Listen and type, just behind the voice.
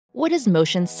What does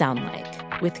motion sound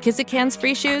like? With Kizikans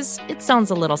free shoes, it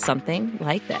sounds a little something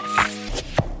like this.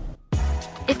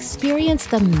 Experience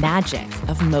the magic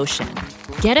of motion.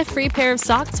 Get a free pair of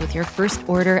socks with your first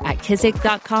order at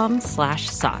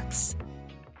kizik.com/socks.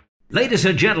 Ladies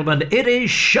and gentlemen, it is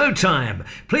showtime.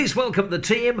 Please welcome the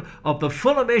team of the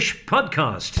Fulhamish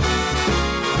podcast.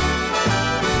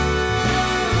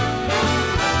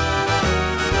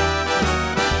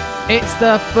 It's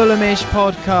the Fulhamish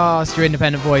podcast, your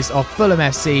independent voice of Fulham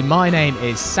FC. My name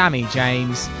is Sammy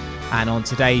James, and on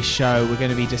today's show, we're going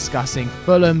to be discussing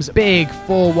Fulham's big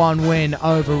 4-1 win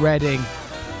over Reading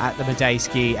at the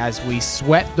Madejski as we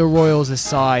swept the Royals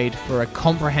aside for a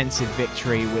comprehensive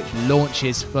victory which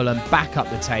launches Fulham back up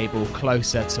the table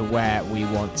closer to where we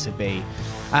want to be.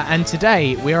 And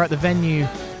today we are at the venue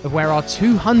of where our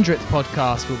 200th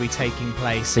podcast will be taking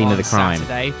place Scene on of the crime.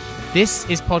 Saturday. This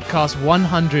is podcast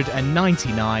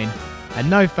 199, and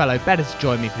no fellow better to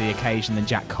join me for the occasion than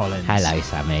Jack Collins. Hello,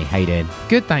 Sammy. How you doing?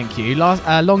 Good, thank you.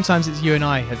 Long time since you and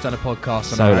I have done a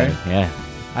podcast on Solo, our own. yeah.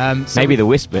 Not Maybe the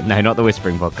Whispering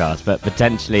podcast, but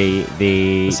potentially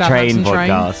the Train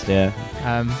podcast, yeah.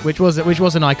 Which was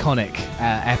an iconic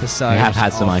episode. We have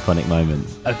had some iconic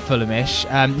moments of Fulhamish.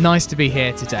 Nice to be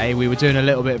here today. We were doing a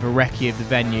little bit of a recce of the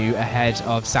venue ahead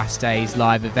of Saturday's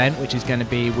live event, which is going to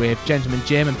be with Gentleman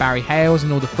Jim and Barry Hales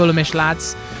and all the Fulhamish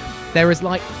lads. There is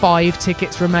like 5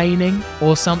 tickets remaining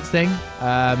or something,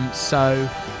 so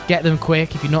get them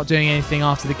quick. If you're not doing anything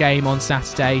after the game on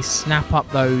Saturday, snap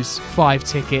up those 5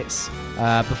 tickets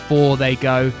before they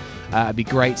go. It'd be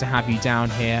great to have you down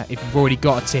here. If you've already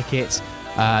got a ticket,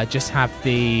 just have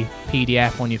the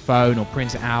PDF on your phone or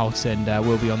print it out, and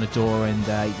we'll be on the door, and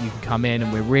you can come in,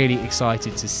 and we're really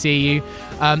excited to see you.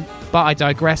 But I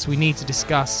digress. We need to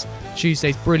discuss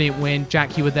Tuesday's brilliant win.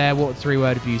 Jack, you were there. What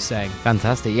 3-word reviews saying?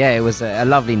 Fantastic. Yeah, it was a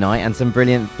lovely night and some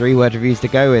brilliant 3-word reviews to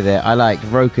go with it. I liked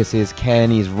Rokus's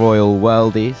Kearney's Royal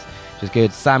Worldies, which was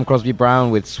good. Sam Crosby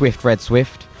Brown with Swift Red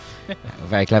Swift.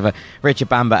 Very clever. Richard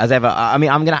Bamber, as ever. I mean,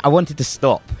 I wanted to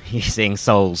stop using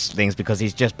Souls things because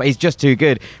he's just too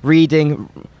good. Reading,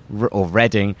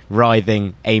 Reading,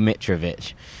 Writhing, A.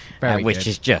 Mitrovic, which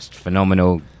is just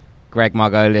phenomenal. Greg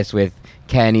Margolis with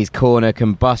Kearney's Corner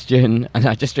Combustion, and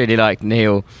I just really like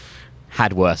Neil.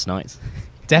 Had worse nights.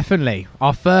 Definitely.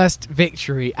 Our first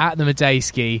victory at the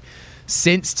Madejski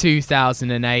since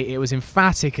 2008. It was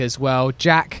emphatic as well.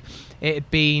 Jack, it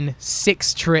had been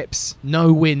 6 trips,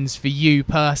 no wins for you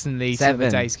personally. 7. To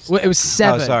the Madejski. Well, it was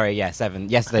 7. Oh, sorry, yeah, 7.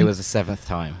 Yesterday was the 7th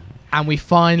time. And we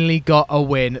finally got a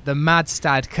win. The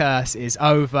Madstad curse is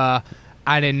over.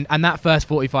 And that first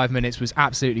 45 minutes was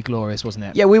absolutely glorious, wasn't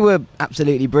it? Yeah, we were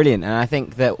absolutely brilliant. And I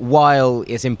think that while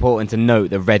it's important to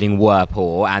note that Reading were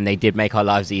poor, and they did make our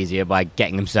lives easier by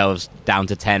getting themselves down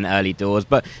to 10 early doors,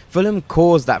 but Fulham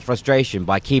caused that frustration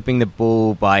by keeping the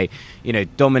ball, by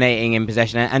dominating in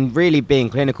possession, and really being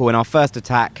clinical in our first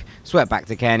attack. Swept back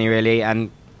to Kearney, really, and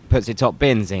puts it top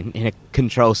bins in a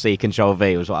Control-C,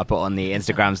 Control-V was what I put on the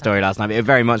Instagram story last night. It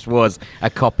very much was a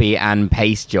copy and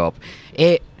paste job.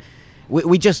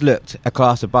 We just looked a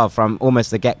class above from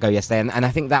almost the get-go yesterday, and I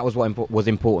think that was what was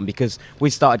important because we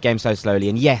started games so slowly,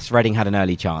 and yes, Reading had an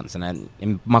early chance, and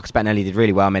Marcus Bettinelli did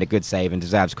really well, made a good save, and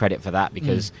deserves credit for that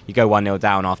because you go 1-0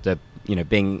 down after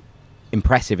being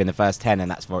impressive in the first 10,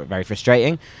 and that's very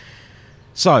frustrating.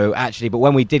 So, actually, but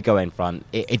when we did go in front,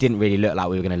 it didn't really look like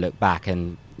we were going to look back,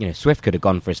 and Swift could have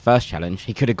gone for his first challenge.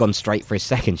 He could have gone straight for his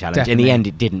second challenge. Definitely. In the end,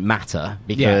 it didn't matter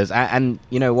because, and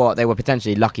you know what, they were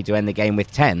potentially lucky to end the game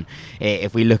with 10.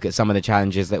 If we look at some of the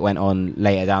challenges that went on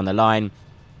later down the line,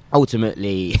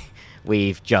 ultimately,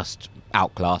 we've just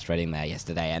outclassed Reading there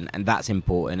yesterday, and that's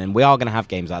important. And we are going to have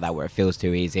games like that where it feels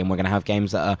too easy, and we're going to have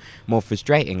games that are more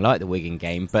frustrating, like the Wigan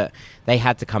game. But they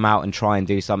had to come out and try and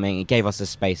do something. It gave us the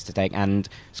space to take. And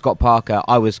Scott Parker,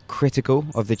 I was critical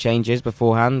of the changes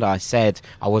beforehand. I said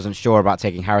I wasn't sure about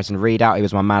taking Harrison Reed out. He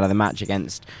was my man of the match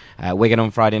against Wigan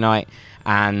on Friday night,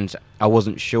 and I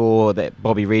wasn't sure that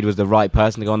Bobby Reid was the right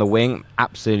person to go on the wing.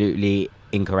 Absolutely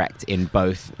incorrect in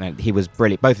both. He was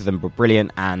brilliant. Both of them were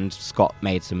brilliant, and Scott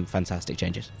made some fantastic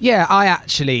changes. Yeah, I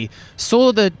actually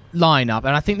saw the lineup, and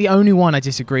I think the only one I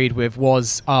disagreed with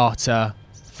was Arter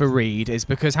for Reid, is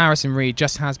because Harrison Reed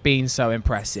just has been so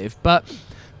impressive. But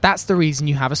that's the reason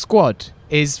you have a squad,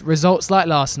 is results like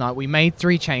last night. We made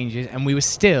 3 changes, and we were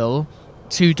still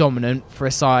too dominant for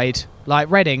a side like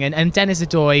Reading. And Dennis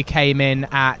Adoy came in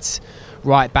at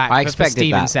right back for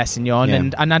Stephen Sessegnon, yeah.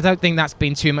 and I don't think that's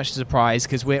been too much of a surprise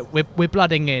because we're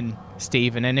blooding in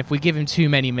Stephen, and if we give him too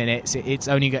many minutes, it's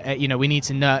only we need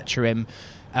to nurture him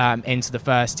into the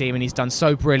first team, and he's done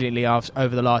so brilliantly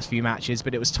over the last few matches,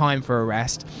 but it was time for a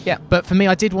rest. Yeah. But for me,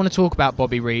 I did want to talk about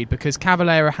Bobby Reid, because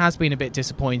Cavaleiro has been a bit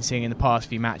disappointing in the past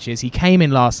few matches. He came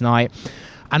in last night,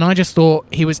 and I just thought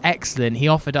he was excellent. He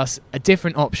offered us a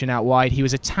different option out wide. He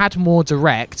was a tad more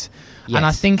direct, and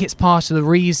I think it's part of the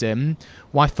reason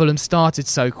why Fulham started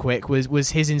so quick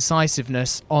was his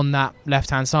incisiveness on that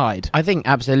left-hand side. I think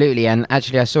absolutely, and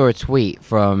actually I saw a tweet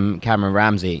from Cameron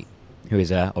Ramsey, who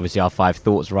is obviously our Five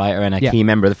Thoughts writer and a key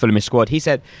member of the Fulhamish squad. He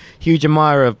said, huge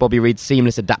admirer of Bobby Reid's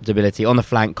seamless adaptability on the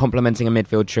flank, complementing a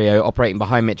midfield trio, operating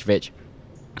behind Mitrovic.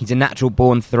 He's a natural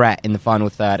born threat in the final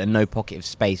third, and no pocket of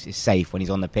space is safe when he's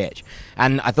on the pitch.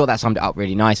 And I thought that summed it up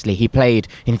really nicely. He played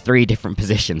in 3 different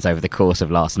positions over the course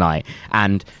of last night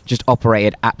and just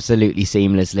operated absolutely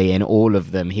seamlessly in all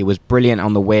of them. He was brilliant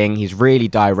on the wing. He's really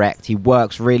direct. He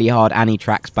works really hard and he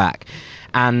tracks back.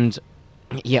 And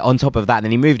yeah, on top of that,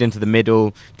 then he moved into the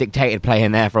middle, dictated play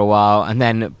in there for a while, and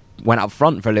then went up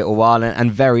front for a little while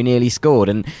and very nearly scored.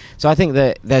 And so I think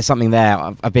that there's something there.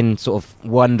 I've been sort of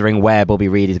wondering where Bobby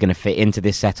Reid is going to fit into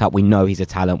this setup. We know he's a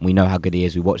talent. We know how good he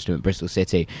is. We watched him at Bristol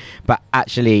City. But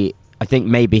actually, I think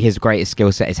maybe his greatest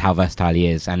skill set is how versatile he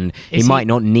is. And he might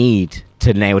not need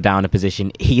to nail down a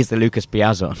position. He's the Lucas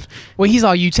Piazon. Well, he's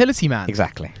our utility man.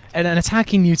 Exactly. An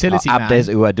attacking utility man. Abdes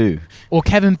Ouadou. Or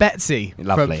Kevin Betsy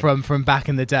Lovely. from back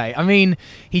in the day. I mean,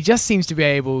 he just seems to be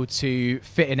able to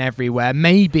fit in everywhere.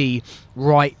 Maybe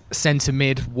right centre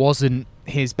mid wasn't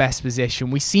his best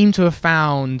position. We seem to have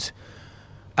found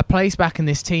a place back in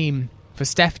this team for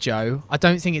Steph Joe. I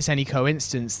don't think it's any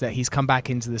coincidence that he's come back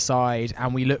into the side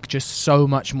and we look just so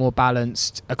much more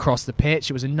balanced across the pitch.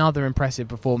 It was another impressive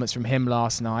performance from him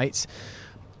last night.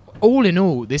 All in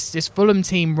all, this Fulham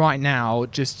team right now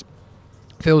just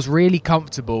feels really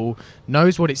comfortable,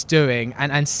 knows what it's doing,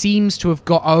 and seems to have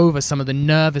got over some of the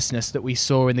nervousness that we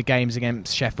saw in the games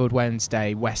against Sheffield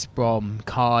Wednesday, West Brom,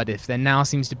 Cardiff. There now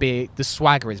seems to be, the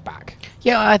swagger is back.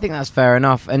 Yeah, I think that's fair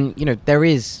enough. And, you know, there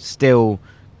is still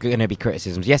going to be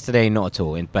criticisms. Yesterday, not at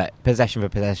all, but possession for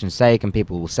possession's sake, and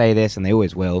people will say this, and they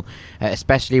always will,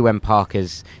 especially when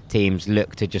Parker's teams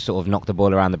look to just sort of knock the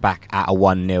ball around the back at a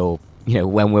 1-0, you know,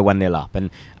 when we're 1-0 up. And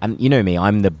you know me,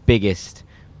 I'm the biggest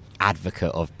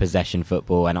advocate of possession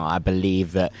football, and I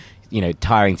believe that, you know,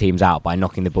 tiring teams out by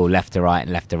knocking the ball left to right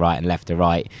and left to right and left to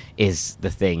right is the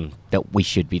thing that we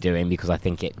should be doing, because I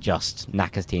think it just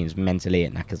knackers teams mentally,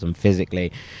 it knackers them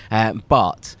physically.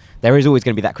 But there is always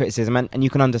going to be that criticism, and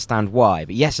you can understand why.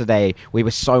 But yesterday, we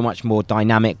were so much more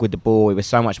dynamic with the ball. We were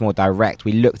so much more direct.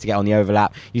 We looked to get on the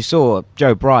overlap. You saw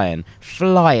Joe Bryan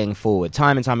flying forward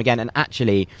time and time again, and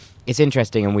actually, it's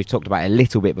interesting, and we've talked about it a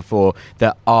little bit before,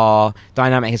 that our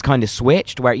dynamic has kind of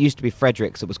switched. Where it used to be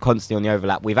Fredericks that was constantly on the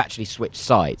overlap, we've actually switched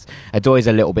sides. Adoy's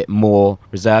a little bit more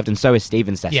reserved, and so is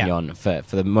Steven Sessegnon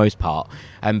for the most part.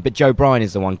 But Joe Bryan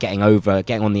is the one getting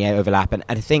on the overlap, and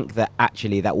I think that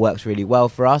actually that works really well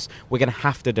for us. We're going to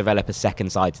have to develop a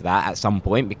second side to that at some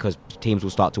point, because teams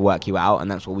will start to work you out, and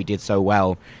that's what we did so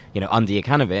well, you know, under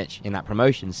Jokanovic in that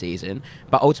promotion season.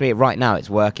 But ultimately, right now, it's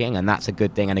working, and that's a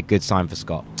good thing and a good sign for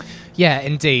Scott. Yeah,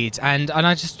 indeed. And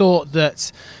I just thought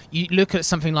that you look at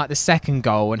something like the second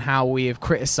goal and how we have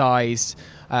criticised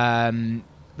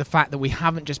the fact that we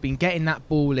haven't just been getting that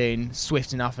ball in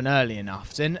swift enough and early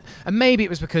enough. And maybe it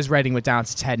was because Reading were down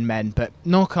to 10 men, but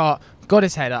Knockaert got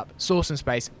his head up, saw some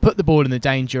space, put the ball in the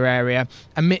danger area,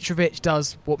 and Mitrovic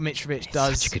does what Mitrovic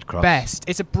does best.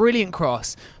 It's a brilliant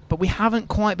cross, but we haven't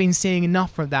quite been seeing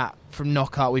enough of that from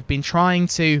Knockaert. We've been trying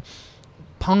to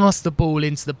pass the ball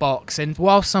into the box, and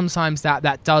while sometimes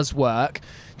that does work,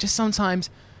 just sometimes,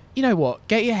 you know what,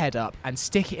 get your head up and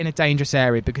stick it in a dangerous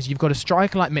area, because you've got a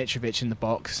striker like Mitrovic in the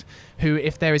box who,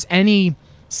 if there is any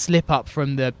slip up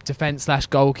from the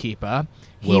defence/goalkeeper,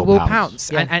 he will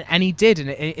pounce. Yeah. And he did,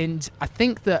 and I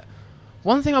think that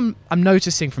one thing I'm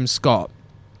noticing from Scott,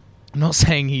 I'm not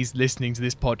saying he's listening to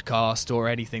this podcast or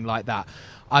anything like that,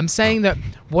 I'm saying that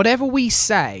whatever we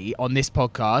say on this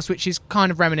podcast, which is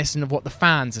kind of reminiscent of what the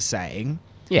fans are saying,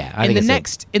 in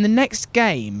the next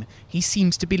game, he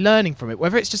seems to be learning from it.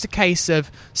 Whether it's just a case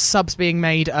of subs being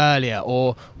made earlier,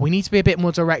 or we need to be a bit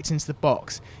more direct into the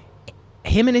box,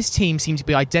 him and his team seem to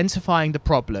be identifying the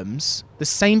problems, the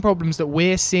same problems that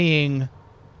we're seeing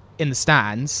in the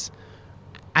stands,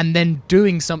 and then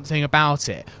doing something about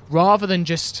it, rather than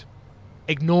just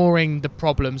ignoring the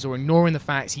problems or ignoring the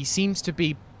facts. He seems to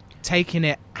be taking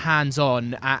it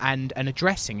hands-on and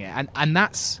addressing it, and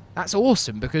that's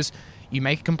awesome, because you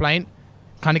make a complaint,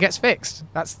 kind of gets fixed.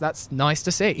 That's nice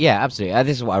to see. Yeah, absolutely.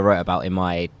 This is what I wrote about in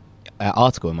my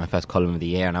article in my first column of the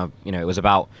year, and it was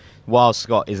about while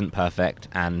Scott isn't perfect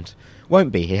and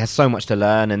won't be, he has so much to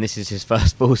learn, and this is his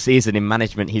first full season in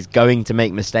management. He's going to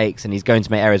make mistakes and he's going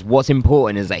to make errors. What's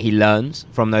important is that he learns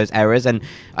from those errors, and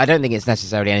I don't think it's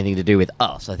necessarily anything to do with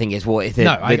us. I think it's what it is.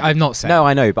 No, I've not said. No,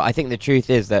 I know, but I think the truth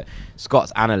is that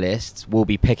Scott's analysts will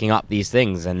be picking up these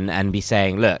things and be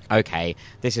saying, look, okay,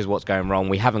 this is what's going wrong.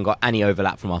 We haven't got any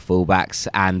overlap from our fullbacks,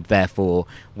 and therefore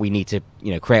we need to,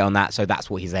 create on that. So that's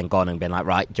what he's then gone and been like,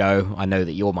 right, Joe, I know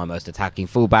that you're my most attacking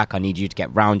fullback. I need you to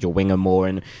get round your winger more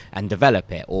and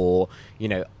develop it. Or,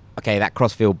 okay, that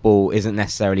crossfield ball isn't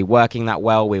necessarily working that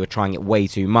well. We were trying it way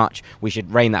too much. We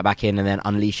should rein that back in and then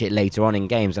unleash it later on in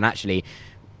games. And actually,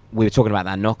 we were talking about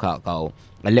that knockout goal.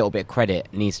 A little bit of credit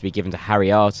needs to be given to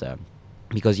Harry Arter,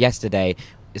 because yesterday,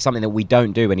 it's something that we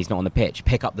don't do when he's not on the pitch.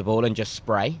 Pick up the ball and just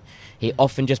spray. He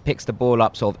often just picks the ball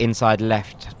up sort of inside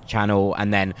left channel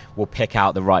and then will pick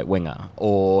out the right winger.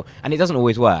 And it doesn't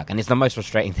always work. And it's the most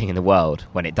frustrating thing in the world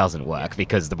when it doesn't work,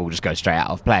 because the ball just goes straight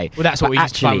out of play. Well, that's what we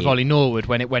used to find with Ollie Norwood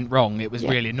when it went wrong. It was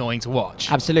really annoying to watch.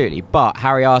 Absolutely. But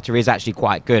Harry Arter is actually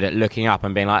quite good at looking up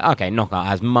and being like, okay, Knockout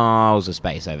has miles of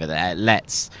space over there.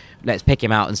 Let's pick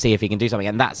him out and see if he can do something.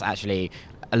 And that's actually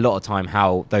a lot of time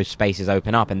how those spaces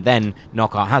open up, and then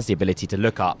Knockout has the ability to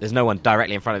look up. There's no one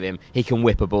directly in front of him. He can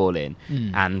whip a ball in,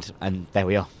 and there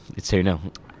we are. It's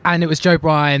 2-0. And it was Joe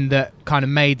Bryan that kind of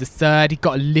made the third. He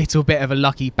got a little bit of a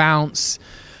lucky bounce,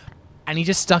 and he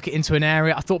just stuck it into an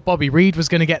area. I thought Bobby Reid was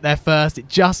going to get there first. It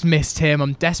just missed him.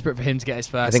 I'm desperate for him to get his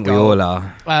first I think goal. we all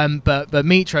are. But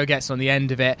Mitro gets on the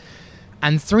end of it,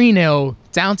 and 3-0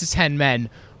 down to 10 men.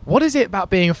 What is it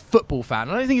about being a football fan?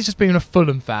 I don't think it's just being a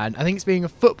Fulham fan. I think it's being a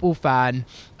football fan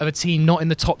of a team not in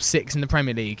the top 6 in the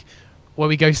Premier League, where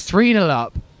we go 3-0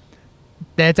 up,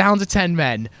 they're down to 10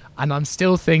 men, and I'm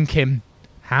still thinking,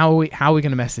 how are we going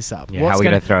to mess this up? Yeah, how are we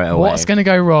going to throw it away? What's going to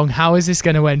go wrong? How is this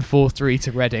going to end 4-3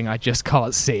 to Reading? I just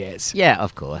can't see it. Yeah,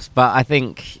 of course. But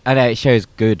I know it shows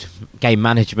good game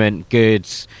management, good,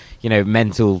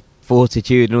 mental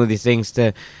fortitude and all these things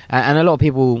and a lot of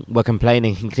people were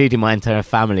complaining, including my entire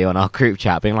family on our group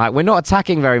chat, being like, we're not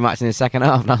attacking very much in the second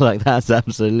half. And I was like, that's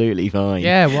absolutely fine.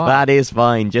 Yeah, why? That is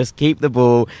fine. Just keep the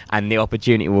ball and the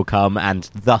opportunity will come, and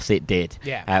thus it did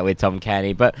with Tom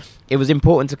Kearney. But it was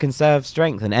important to conserve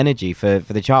strength and energy for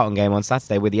the Charlton game on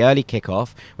Saturday with the early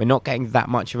kickoff. We're not getting that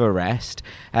much of a rest,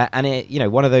 and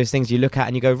it, one of those things you look at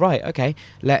and you go, right, okay,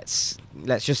 let's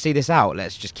just see this out.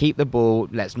 Let's just keep the ball.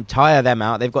 Let's tire them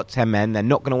out. They've got 10 men. They're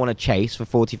not going to want to chase for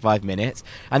 45 minutes,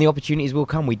 and the opportunities will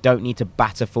come. We don't need to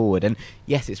batter forward. And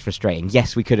yes, it's frustrating.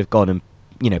 Yes, we could have gone and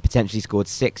potentially scored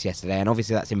 6 yesterday, and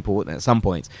obviously that's important at some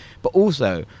points. But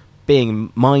also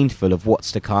being mindful of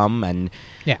what's to come and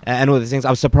all these things. I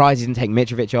was surprised he didn't take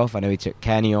Mitrovic off. I know he took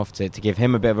Kearney off to give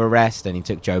him a bit of a rest, and he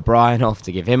took Joe Bryan off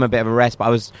to give him a bit of a rest. But I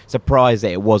was surprised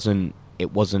that it wasn't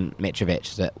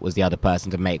Mitrovic that was the other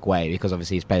person to make way, because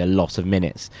obviously he's played a lot of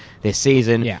minutes this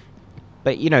season. Yeah.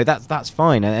 But, that's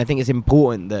fine. And I think it's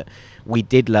important that we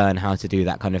did learn how to do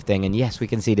that kind of thing. And yes, we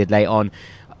conceded late on.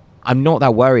 I'm not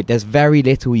that worried. There's very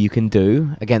little you can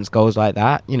do against goals like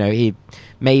that. He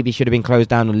maybe should have been closed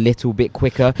down a little bit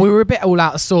quicker. We were a bit all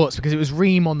out of sorts because it was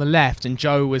Ream on the left and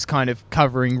Joe was kind of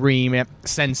covering Ream at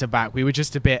centre-back. We were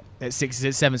just a bit at 6s,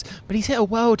 at 7s. But he's hit a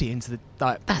worldie into the...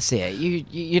 That's it.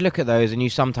 You look at those and you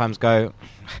sometimes go...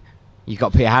 You've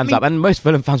got to put your hands up. And most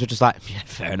Fulham fans were just like, yeah,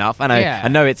 fair enough. I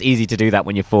know it's easy to do that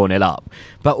when you're 4-0 up.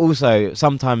 But also,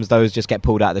 sometimes those just get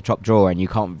pulled out of the top drawer and you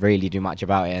can't really do much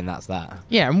about it, and that's that.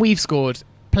 Yeah, and we've scored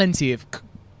plenty of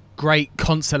great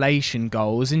consolation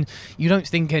goals, and you don't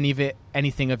think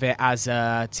anything of it as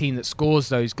a team that scores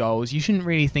those goals. You shouldn't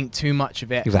really think too much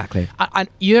of it. Exactly. And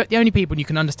the only people you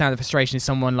can understand the frustration is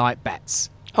someone like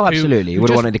Betts. Oh, absolutely. Who would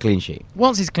have wanted a clean sheet.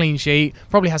 Wants his clean sheet,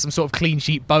 probably has some sort of clean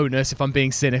sheet bonus if I'm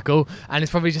being cynical, and it's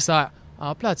probably just like,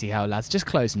 oh, bloody hell, lads, just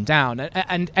close them down.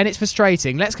 And it's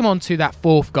frustrating. Let's come on to that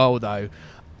 4th goal, though.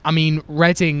 I mean,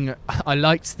 Reading, I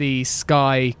liked the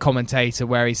Sky commentator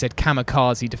where he said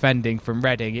kamikaze defending from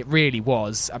Reading. It really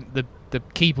was. The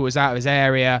keeper was out of his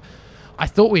area. I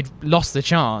thought we'd lost the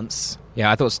chance. Yeah,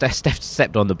 I thought Steph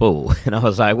stepped on the ball, and I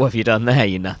was like, what have you done there,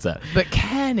 you nutter? But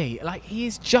Kearney, he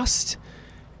is just...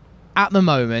 At the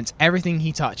moment, everything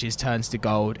he touches turns to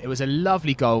gold. It was a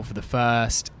lovely goal for the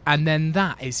first, and then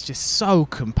that is just so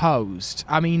composed.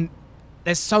 I mean,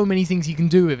 there's so many things you can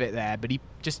do with it there, but he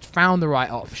just found the right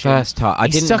option. First touch. I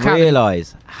didn't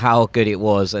realise how good it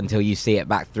was until you see it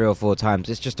back 3 or 4 times.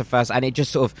 It's just a first, and it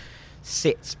just sort of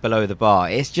sits below the bar.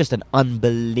 It's just an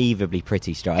unbelievably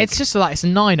pretty strike. It's just like, it's a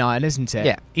 9-iron, isn't it?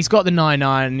 Yeah. He's got the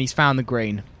 9-iron and he's found the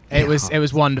green. It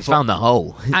was wonderful. Found the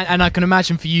hole. and I can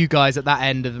imagine for you guys at that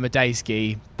end of the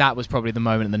Madejski, that was probably the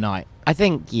moment of the night. I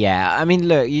think, yeah. I mean,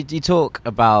 look, you talk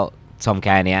about Tom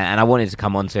Cairney, and I wanted to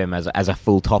come on to him as a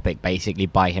full topic, basically,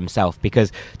 by himself,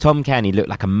 because Tom Cairney looked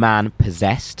like a man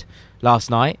possessed last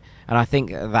night, and I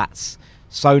think that's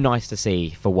so nice to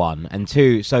see, for one, and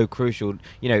two, so crucial.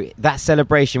 You know, that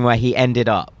celebration where he ended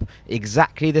up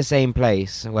exactly the same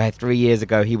place where 3 years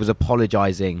ago he was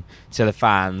apologising to the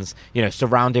fans, you know,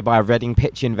 surrounded by a Reading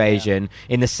pitch invasion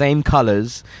in the same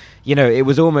colours. You know, it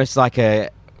was almost like an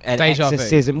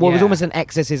exorcism. Well, it was almost an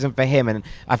exorcism for him, and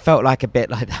I felt like a bit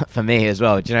like that for me as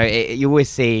well. Do you know, you always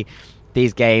see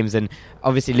these games, and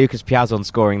obviously Lucas Piazon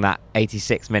scoring that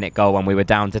 86-minute goal when we were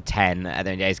down to 10 at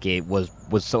the Majestic was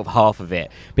sort of half of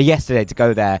it. But yesterday, to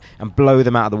go there and blow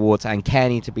them out of the water, and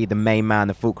Cairney to be the main man,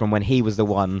 the fulcrum, when he was the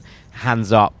one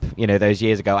hands up, you know, those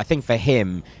years ago, I think for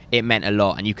him it meant a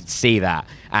lot, and you could see that.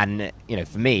 And, you know,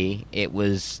 for me, it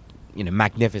was, you know,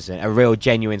 magnificent, a real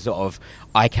genuine sort of,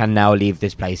 I can now leave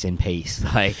this place in peace.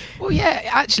 Like, well, yeah,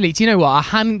 actually, do you know what? I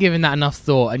hadn't given that enough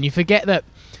thought, and you forget that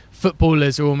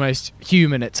footballers are almost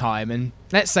human at time, and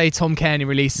let's say Tom Cairney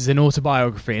releases an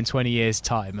autobiography in 20 years'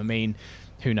 time. I mean,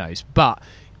 who knows? But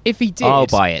if he did... I'll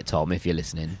buy it, Tom, if you're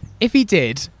listening. If he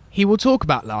did, he will talk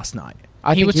about last night.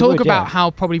 He would talk about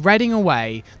how probably Reading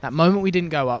away, that moment we didn't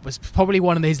go up, was probably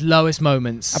one of his lowest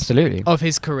moments of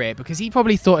his career, because he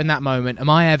probably thought in that moment, am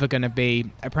I ever going to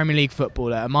be a Premier League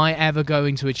footballer? Am I ever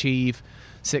going to achieve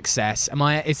success?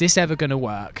 Is this ever going to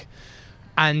work?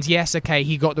 And yes, okay,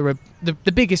 he got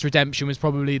the biggest redemption was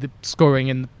probably the scoring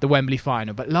in the Wembley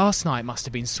final. But last night must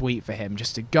have been sweet for him,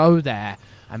 just to go there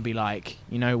and be like,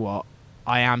 you know what,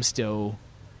 I am still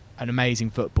an amazing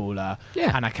footballer,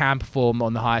 and I can perform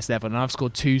on the highest level. And I've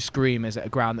scored 2 screamers at a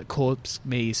ground that caused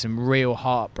me some real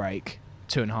heartbreak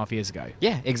 2.5 years ago.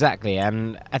 Yeah, exactly.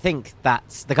 And I think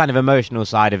that's the kind of emotional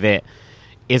side of it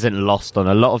isn't lost on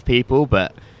a lot of people,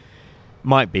 but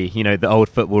might be, you know, the old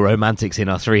football romantics in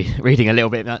us reading a little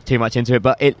bit too much into it,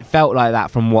 but it felt like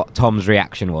that from what Tom's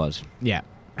reaction was. Yeah.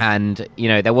 And, you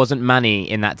know, there wasn't many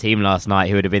in that team last night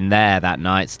who would have been there that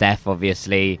night. Steph,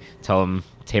 obviously, Tom,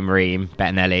 Tim Ream,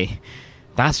 Bettinelli.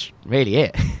 That's really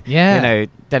it. Yeah. You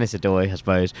know, Dennis Adoy, I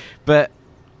suppose. But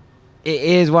it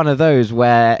is one of those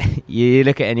where you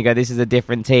look at it and you go, this is a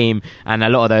different team, and a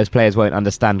lot of those players won't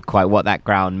understand quite what that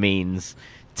ground means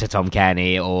to Tom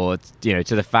Cairney, or, you know,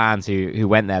 to the fans who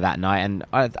went there that night. And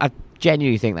I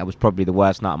genuinely think that was probably the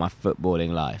worst night of my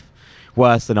footballing life,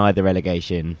 worse than either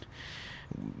relegation.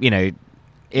 You know,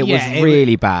 it was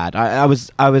really bad. I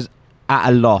was at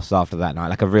a loss after that night,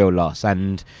 like a real loss.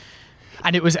 And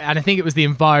I think it was the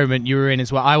environment you were in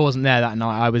as well. I wasn't there that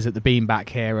night. I was at the Beanback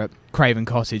here at Craven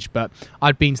Cottage, but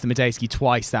I'd been to the Madejski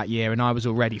twice that year, and I was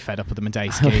already fed up with the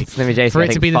Madejski. The Madejski, I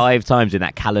think, 5 times in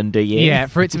that calendar year. Yeah,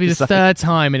 for it to be the third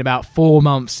time in about 4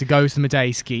 months to go to the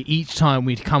Madejski, each time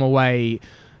we'd come away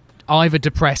either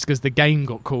depressed because the game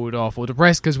got called off, or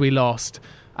depressed because we lost,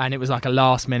 and it was like a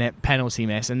last-minute penalty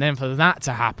miss. And then for that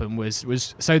to happen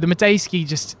was so the Madejski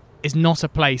just is not a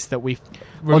place that we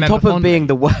remember. On top of fondly. being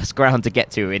the worst ground to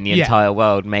get to in the entire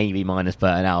world, maybe minus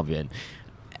Burton Albion,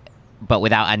 but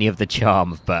without any of the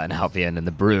charm of Burton Albion and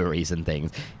the breweries and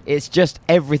things. It's just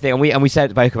everything. And we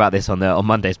spoke about this on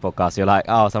Monday's podcast. You're like,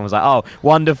 someone's like, oh,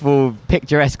 wonderful,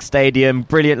 picturesque stadium,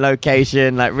 brilliant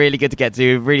location, like really good to get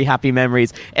to, really happy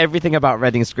memories. Everything about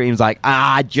Reading screams like,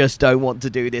 I just don't want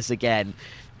to do this again.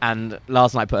 And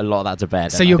last night put a lot of that to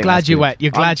bed. So you're glad you went.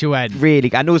 You're glad you went.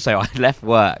 Really. And also, I left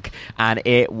work and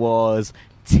it was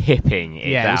tipping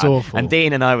it down. It was awful. And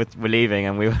Dean and I were leaving,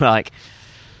 and we were like,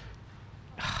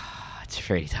 I just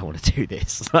really don't want to do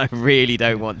this. I really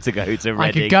don't want to go to Reading.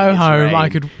 I could go home. I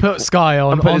could put Sky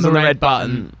on the red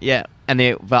button. Yeah.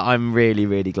 But I'm really,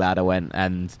 really glad I went.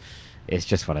 And it's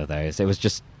just one of those. It was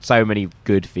just so many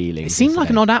good feelings. It seemed like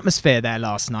an odd atmosphere there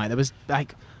last night. There was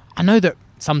like, I know that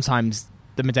sometimes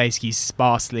the Madejski's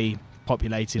sparsely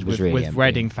populated with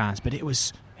Reading fans, but it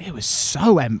was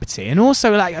so empty. And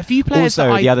also, like, a few players.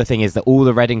 Also, the other thing is that all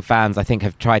the Reading fans, I think,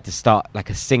 have tried to start like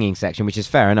a singing section, which is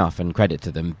fair enough and credit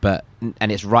to them.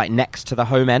 And it's right next to the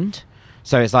home end,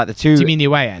 so it's like the two. Do you mean the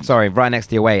away end? Sorry, right next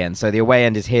to the away end. So the away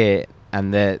end is here,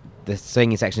 and the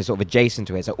singing section is sort of adjacent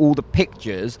to it. So all the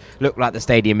pictures look like the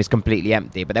stadium is completely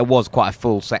empty, but there was quite a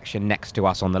full section next to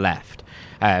us on the left.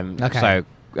 Okay. So,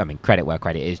 I mean, credit where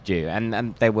credit is due.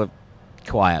 And they were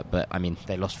quiet, but, I mean,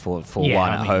 they lost 4-1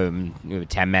 at home with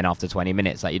 10 men after 20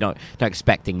 minutes. Like, you're not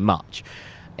expecting much.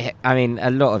 I mean, a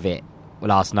lot of it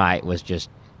last night was just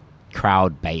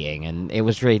crowd baiting, and there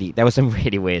was some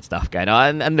really weird stuff going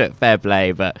on. And look, fair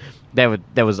play, but there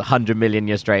was 100 million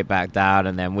you're straight back down,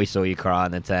 and then we saw you cry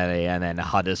on the telly, and then a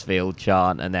Huddersfield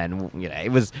chant, and then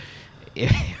it was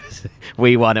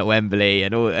we won at Wembley,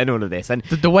 and all of this, and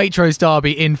the Waitrose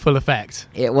derby in full effect.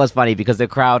 It was funny because the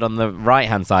crowd on the right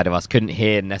hand side of us couldn't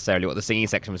hear necessarily what the singing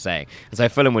section was saying, and so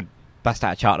Fulham would bust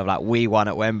out a chant of like "we won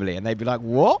at Wembley," and they'd be like,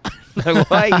 "What? Like,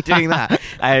 why are you doing that?"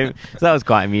 So that was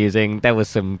quite amusing. There was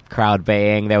some crowd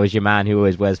baying. There was your man who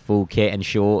always wears full kit and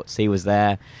shorts. He was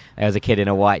there. There was a kid in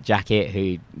a white jacket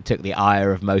who took the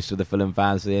ire of most of the Fulham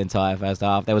fans for the entire first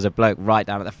half. There was a bloke right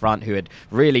down at the front who had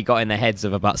really got in the heads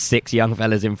of about 6 young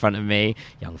fellas in front of me.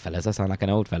 Young fellas, I sound like an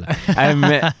old fella.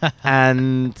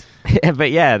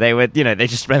 But yeah, they were, they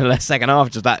just spent the second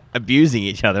half just like abusing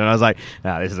each other, and I was like,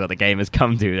 no, this is what the game has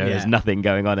come to. There's nothing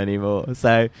going on anymore.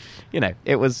 So,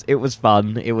 it was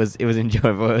fun. It was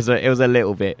enjoyable. It was a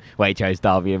little bit Waitrose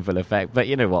derby in full effect, but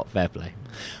you know what? Fair play.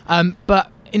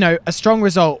 But a strong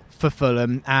result for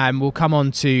Fulham, and we'll come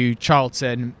on to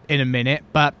Charlton in a minute,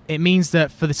 but it means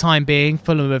that for the time being,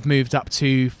 Fulham have moved up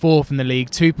to 4th in the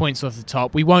league, 2 points off the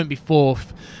top. We won't be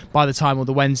 4th by the time all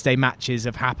the Wednesday matches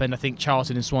have happened. I think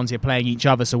Charlton and Swansea are playing each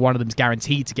other, so one of them's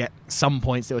guaranteed to get some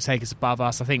points that will take us above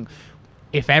us. I think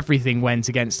if everything went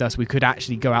against us, we could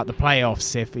actually go out the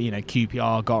playoffs if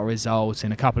QPR got a result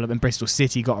and and Bristol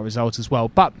City got a result as well.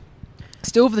 But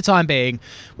still, for the time being,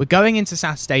 we're going into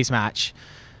Saturday's match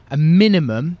a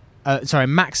maximum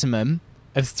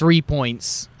of 3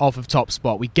 points off of top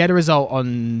spot. We get a result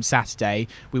on Saturday,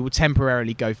 we will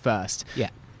temporarily go first.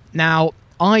 Yeah. Now,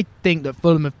 I think that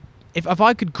Fulham have, if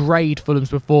I could grade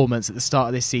Fulham's performance at the start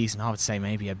of this season, I would say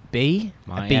maybe a B.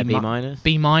 B minus.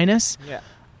 B minus. Yeah.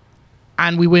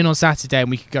 And we win on Saturday and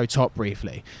we could go top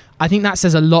briefly. I think that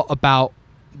says a lot about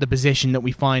the position that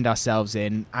we find ourselves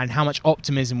in and how much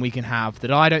optimism we can have,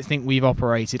 that I don't think we've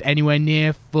operated anywhere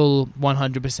near full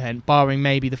 100%, barring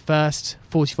maybe the first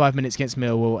 45 minutes against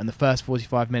Millwall and the first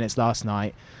 45 minutes last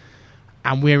night,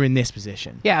 and we're in this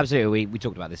position. Yeah, absolutely. We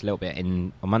talked about this a little bit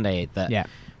on Monday, that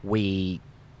we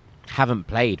haven't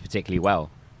played particularly well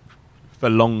for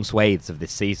long swathes of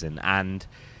this season, and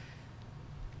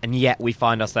yet we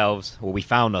found ourselves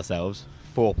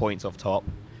 4 points off top,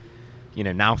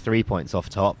 now 3 points off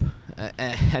top,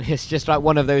 and it's just like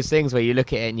one of those things where you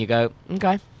look at it and you go,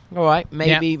 okay, all right,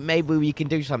 maybe we can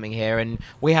do something here, and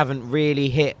we haven't really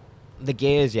hit the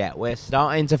gears yet. We're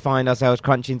starting to find ourselves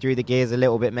crunching through the gears a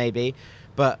little bit maybe,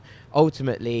 but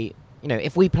ultimately,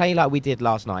 if we play like we did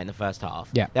last night in the first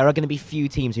half, there are going to be few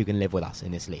teams who can live with us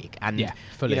in this league. And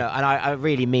fully. And I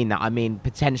really mean that. I mean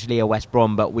potentially a West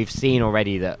Brom, but we've seen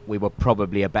already that we were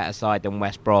probably a better side than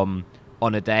West Brom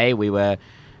on a day. We were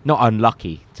not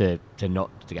unlucky to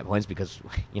get points because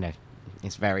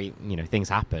it's very things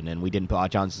happen, and we didn't put our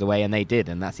chances away, and they did,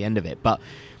 and that's the end of it. But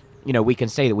we can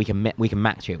say that we can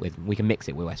mix it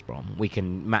with West Brom. We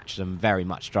can match them very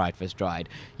much stride for stride.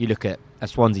 You look at a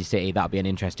Swansea City, that'll be an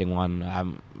interesting one.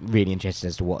 I'm really interested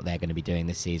as to what they're going to be doing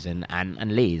this season,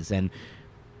 and Leeds. And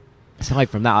aside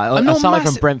from that,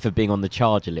 from Brentford being on the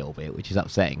charge a little bit, which is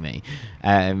upsetting me,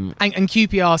 and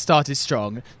QPR started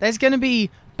strong. There's going to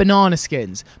be banana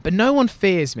skins, but no one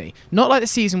fears me. Not like the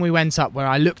season we went up where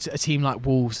I looked at a team like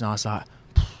Wolves and I was like,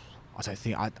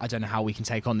 I don't know how we can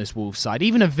take on this Wolves side.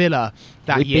 Even a Villa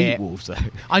that year. We beat Wolves, though.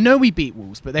 I know we beat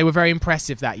Wolves, but they were very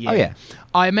impressive that year. Oh, yeah.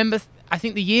 I remember, I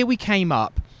think the year we came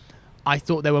up, I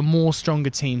thought there were more stronger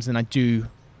teams than I do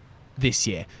this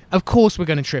year. Of course we're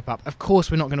going to trip up. Of course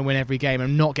we're not going to win every game.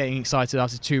 I'm not getting excited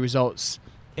after 2 results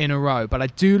in a row, but I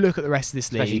do look at the rest of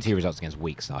this league. Especially 2 results against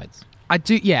weak sides. I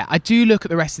do look at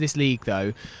the rest of this league,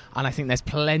 though, and I think there's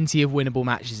plenty of winnable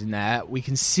matches in there. We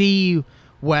can see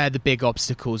where the big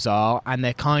obstacles are, and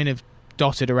they're kind of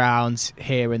dotted around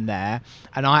here and there.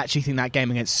 And I actually think that game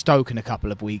against Stoke in a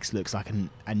couple of weeks looks like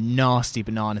a nasty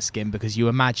banana skin, because you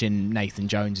imagine Nathan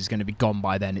Jones is going to be gone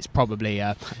by then. It's probably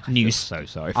a new. I feel so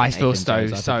sorry for Nathan Jones. I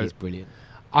think he's brilliant.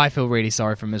 I feel really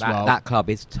sorry for him as well. That club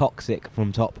is toxic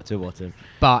from top to bottom.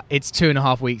 But it's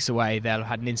 2.5 weeks away. They'll have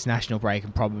had an international break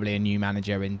and probably a new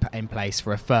manager in place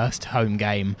for a first home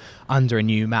game under a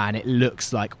new man. It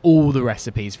looks like all the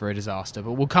recipes for a disaster.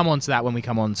 But we'll come on to that when we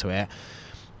come on to it.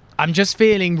 I'm just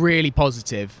feeling really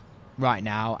positive right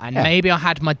now. And maybe I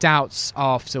had my doubts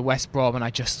after West Brom, and I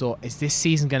just thought, is this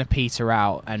season going to peter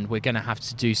out and we're going to have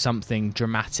to do something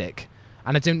dramatic?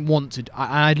 And I didn't want to.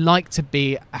 I'd like to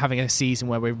be having a season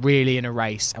where we're really in a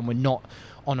race and we're not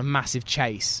on a massive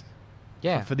chase.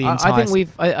 Yeah, for the entire.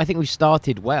 I think we've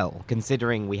started well,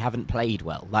 considering we haven't played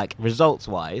well. Like results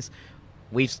wise,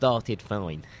 we've started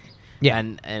fine. Yeah,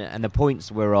 and the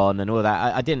points we're on and all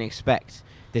that. I didn't expect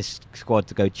this squad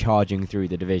to go charging through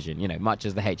the division. You know, much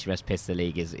as the HMS Pistol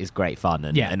League is great fun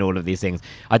and all of these things,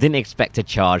 I didn't expect to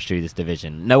charge through this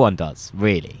division. No one does,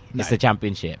 really. No. It's the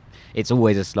Championship. It's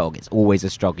always a slog. It's always a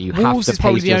struggle. You have to pace yourself. Wolves is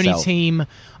probably the only team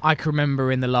I can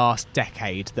remember in the last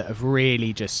decade that have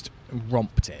really just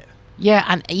romped it. Yeah,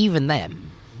 and even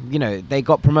them, you know, they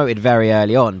got promoted very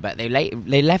early on, but they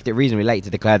left it reasonably late to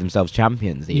declare themselves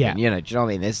champions. Even, you know, do you know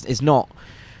what I mean? It's not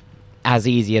as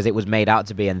easy as it was made out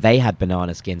to be, and they had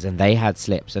banana skins and they had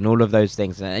slips and all of those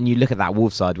things. And you look at that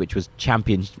Wolves side, which was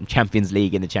Champions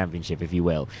League in the Championship, if you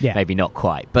will. Yeah. Maybe not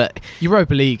quite, but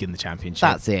Europa League in the Championship.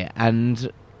 That's it.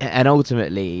 And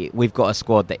ultimately, we've got a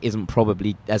squad that isn't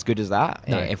probably as good as that.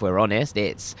 No. If we're honest,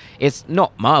 it's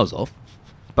not miles off,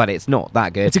 but it's not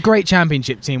that good. It's a great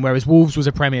Championship team, whereas Wolves was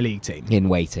a Premier League team. In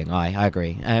waiting, I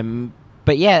agree.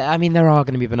 But yeah, I mean, there are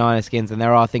going to be banana skins, and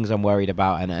there are things I'm worried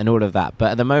about, and all of that.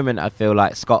 But at the moment, I feel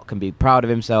like Scott can be proud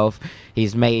of himself.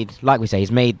 He's made, like we say,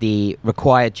 he's made the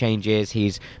required changes.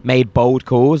 He's made bold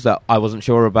calls that I wasn't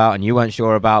sure about and you weren't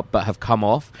sure about, but have come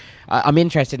off. I'm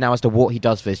interested now as to what he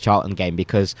does for his Charlton game,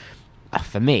 because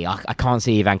for me, I can't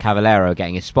see Ivan Cavallero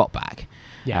getting his spot back.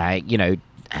 Yeah. You know,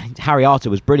 Harry Arter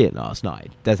was brilliant last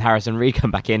night. Does Harrison Reed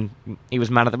come back in? He was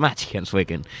man of the match against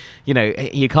Wigan. You know,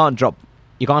 you can't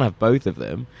have both of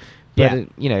them. But,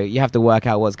 you know, you have to work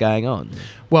out what's going on.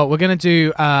 Well, we're going to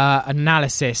do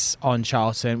analysis on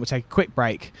Charlton. We'll take a quick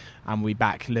break and we'll be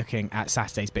back looking at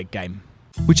Saturday's big game.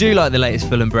 Would you like the latest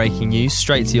Fulham breaking news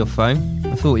straight to your phone?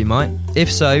 I thought you might.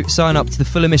 If so, sign up to the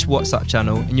Fulhamish WhatsApp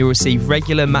channel and you'll receive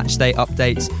regular matchday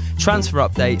updates, transfer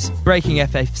updates, breaking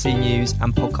FFC news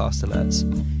and podcast alerts.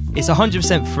 It's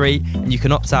 100% free and you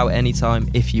can opt out at any time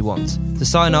if you want. To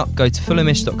sign up, go to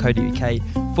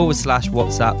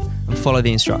fulhamish.co.uk/WhatsApp and follow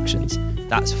the instructions.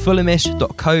 That's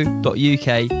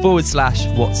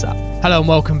fulhamish.co.uk/WhatsApp. Hello and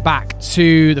welcome back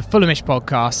to the Fulhamish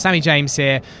podcast. Sammy James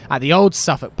here at the Old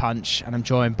Suffolk Punch, and I'm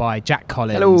joined by Jack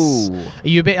Collins. Hello. Are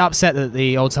you a bit upset that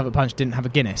the Old Suffolk Punch didn't have a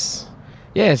Guinness?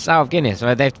 Yes, out of Guinness.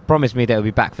 They've promised me they'll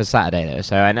be back for Saturday though.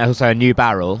 So, and also a new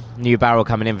barrel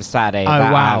coming in for Saturday. Oh,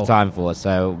 wow! I have time for,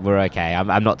 so we're okay.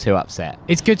 I'm not too upset.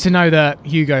 It's good to know that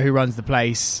Hugo, who runs the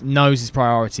place, knows his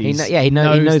priorities. He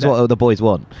knows what the boys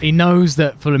want. He knows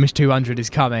that Fulhamish 200 is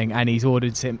coming, and he's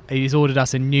ordered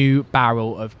us a new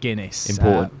barrel of Guinness.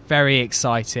 Important. Very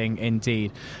exciting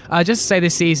indeed. Just to say,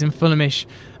 this season Fulhamish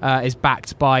is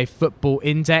backed by Football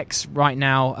Index. Right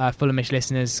now, Fulhamish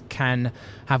listeners can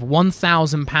have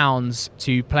 £1,000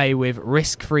 to play with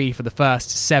risk-free for the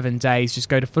first 7 days. Just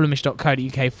go to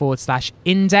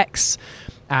fulhamish.co.uk/index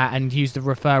and use the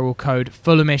referral code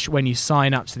Fulhamish when you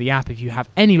sign up to the app. If you have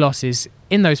any losses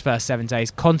in those first 7 days,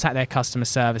 contact their customer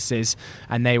services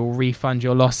and they will refund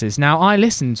your losses. Now, I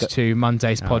listened to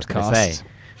Monday's podcast.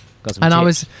 And I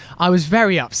was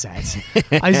very upset.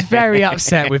 I was very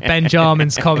upset with Ben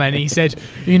Jarman's comment. He said,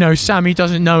 you know, Sammy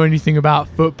doesn't know anything about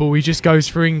football. He just goes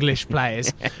for English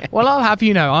players. Well, I'll have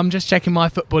you know, I'm just checking my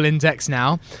Football Index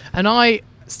now. And I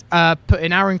put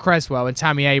in Aaron Creswell and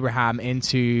Tammy Abraham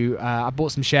into... I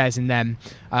bought some shares in them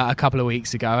a couple of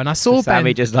weeks ago. And I saw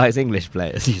Sammy just likes English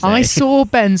players, you say. I saw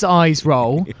Ben's eyes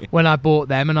roll when I bought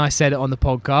them, and I said it on the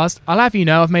podcast. I'll have you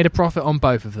know, I've made a profit on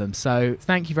both of them. So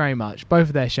thank you very much. Both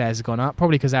of their shares have gone up,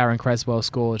 probably because Aaron Creswell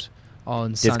scored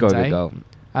on Sunday. Scored a good goal.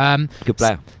 Good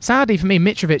player. Sadly for me,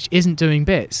 Mitrovic isn't doing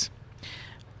bits.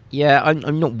 Yeah,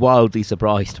 I'm not wildly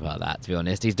surprised about that, to be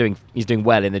honest. He's doing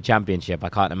well in the Championship. I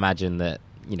can't imagine that,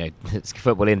 you know,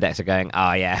 Football Index are going,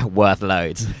 oh yeah, worth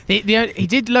loads. He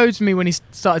did loads for me when he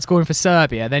started scoring for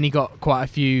Serbia. Then he got quite a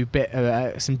few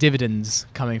some dividends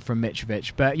coming from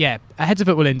Mitrovic. But yeah, ahead to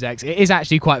Football Index, it is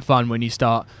actually quite fun when you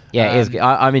start. Yeah, it is.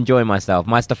 I'm enjoying myself.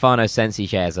 My Stefano Sensi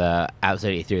shares are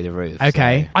absolutely through the roof.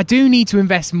 Okay, so. I do need to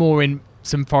invest more in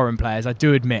some foreign players, I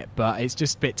do admit, but it's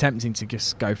just a bit tempting to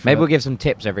just go for Maybe we'll give some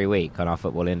tips every week on our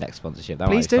Football Index sponsorship. That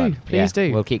Please do.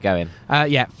 We'll keep going.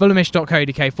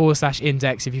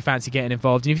 fulhamish.co.uk/index if you fancy getting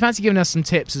involved. And if you fancy giving us some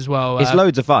tips as well. It's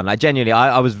loads of fun. Like, genuinely,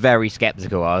 I was very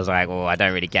sceptical. I was like, oh, I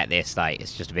don't really get this. Like,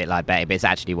 it's just a bit like betting, but it's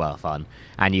actually well fun.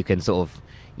 And you can sort of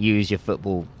use your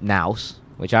football nous,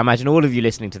 which I imagine all of you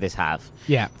listening to this have,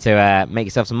 to make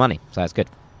yourself some money. So it's good.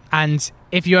 And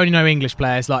if you only know English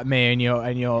players like me, and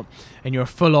you're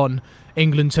full-on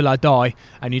England till I die,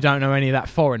 and you don't know any of that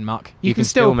foreign muck, you can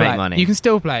still make money. You can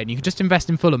still play, and you can just invest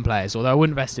in Fulham players. Although I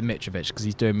wouldn't invest in Mitrovic because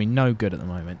he's doing me no good at the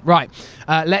moment. Right,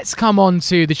 let's come on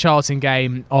to the Charlton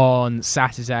game on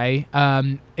Saturday.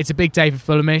 It's a big day for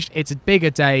Fulhamish. It's a bigger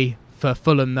day for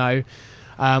Fulham though.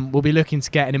 We'll be looking to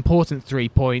get an important 3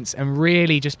 points and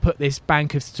really just put this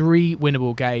bank of 3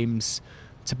 winnable games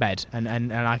to bed, and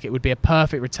like it would be a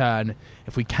perfect return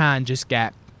if we can just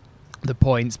get the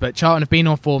points. But Charlton have been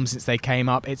on form since they came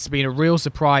up. It's been a real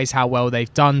surprise how well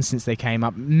they've done since they came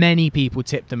up. Many people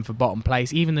tipped them for bottom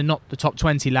place, even the top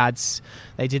 20 lads.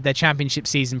 They did their championship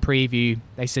season preview.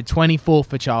 They said 24th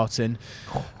for Charlton.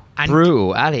 And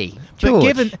brutal, Ali.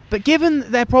 But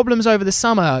given their problems over the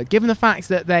summer, given the fact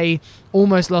that they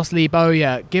almost lost Lee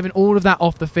Bowyer, given all of that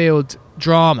off the field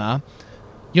drama,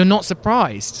 you're not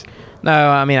surprised. No,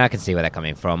 I mean, I can see where they're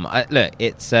coming from. Look,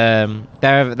 it's they're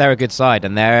a good side,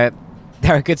 and they're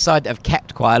a good side that have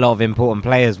kept quite a lot of important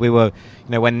players. We were,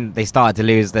 when they started to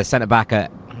lose their centre back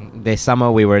this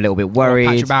summer, we were a little bit worried.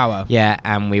 Patrick Bauer. Yeah,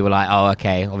 and we were like, oh,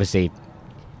 okay, obviously,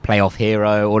 playoff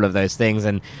hero, all of those things,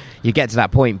 and you get to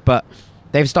that point, but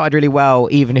they've started really well,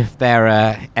 even if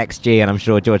their XG, and I'm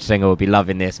sure George Singer will be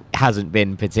loving this, hasn't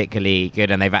been particularly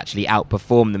good, and they've actually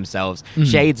outperformed themselves.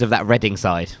 Shades of that Reading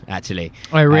side, actually.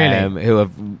 Oh, really?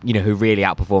 Who really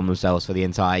outperformed themselves for the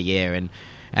entire year,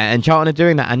 and Charlton are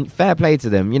doing that, and fair play to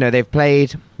them. They've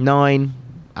played 9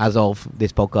 as of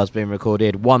this podcast being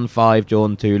recorded, won 5,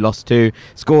 drawn 2, lost 2,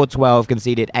 scored 12,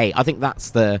 conceded 8. I think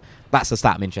that's the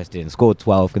stat I'm interested in. Scored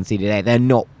 12, conceded 8. They're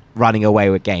not running away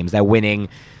with games. They're winning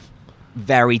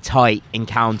very tight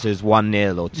encounters,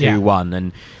 1-0 or 2-1,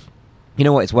 and you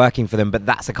know what, it's working for them. But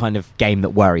that's the kind of game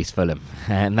that worries Fulham,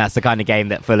 and that's the kind of game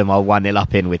that Fulham are 1-0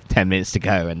 up in with 10 minutes to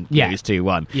go and lose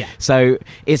 2-1. So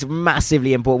it's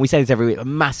massively important. We say this every week,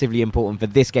 massively important for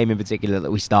this game in particular that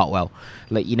we start well.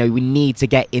 Like, we need to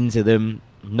get into them,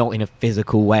 not in a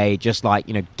physical way, just like,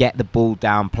 get the ball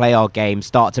down, play our game,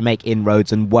 start to make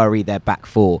inroads and worry their back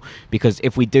four, because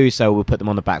if we do so, we'll put them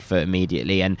on the back foot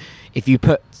immediately. And if we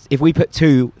put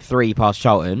 2-3 past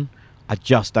Charlton, I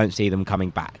just don't see them coming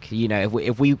back.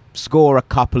 If we score a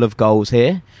couple of goals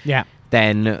here,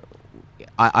 then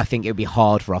I think it would be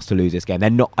hard for us to lose this game.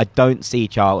 I don't see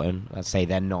Charlton, let's say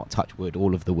they're not, touch wood,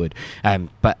 all of the wood,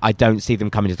 but I don't see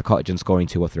them coming to the Cottage and scoring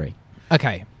 2 or 3.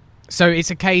 Okay. So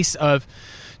it's a case of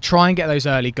try and get those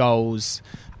early goals.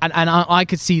 And I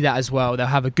could see that as well. They'll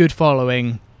have a good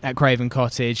following at Craven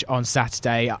Cottage on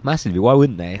Saturday. Massively. Why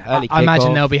wouldn't they? Early I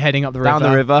imagine they'll be heading up the river.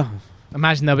 Down the river.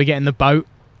 Imagine they'll be getting the boat.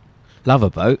 Love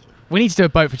a boat. We need to do a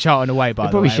boat for Charlton away,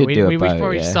 by the way. We should do a boat, we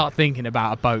probably start thinking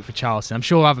about a boat for Charlton. I'm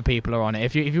sure other people are on it.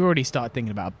 If you already started thinking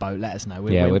about a boat, let us know.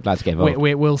 We'd like to get involved.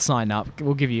 We'll sign up.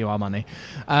 We'll give you our money.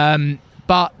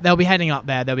 But they'll be heading up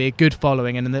there. There'll be a good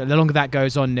following, and the longer that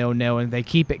goes on 0-0 and they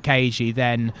keep it cagey,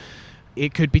 then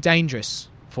it could be dangerous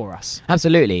for us.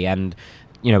 Absolutely, and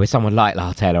with someone like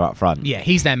Lyle Taylor up front. Yeah,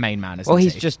 he's their main man, isn't he? Well,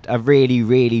 he's just a really,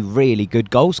 really, really good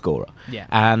goal scorer. Yeah.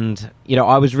 And,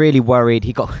 I was really worried.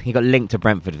 He got linked to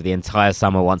Brentford for the entire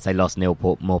summer once they lost Neil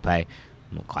Maupay.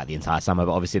 Not quite the entire summer,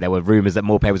 but obviously there were rumours that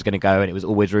Maupay was going to go, and it was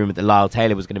always rumoured that Lyle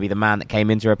Taylor was going to be the man that came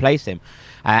in to replace him.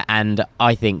 And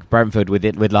I think Brentford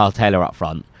with Lyle Taylor up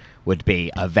front would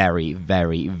be a very,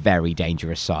 very, very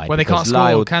dangerous side. Well, they can't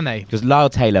score, can they? Because Lyle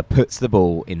Taylor puts the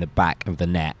ball in the back of the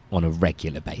net on a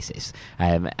regular basis.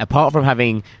 Apart from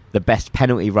having the best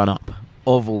penalty run-up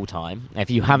of all time,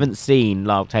 if you haven't seen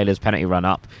Lyle Taylor's penalty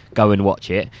run-up, go and watch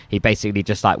it. He basically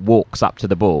just walks up to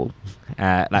the ball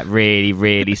really,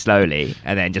 really slowly,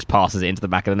 and then just passes it into the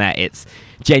back of the net. It's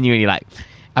genuinely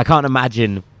I can't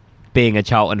imagine being a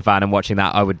Charlton fan and watching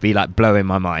that. I would be blowing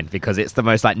my mind, because it's the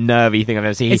most nervy thing I've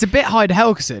ever seen. It's a bit Hyde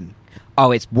Helgeson.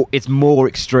 Oh, it's more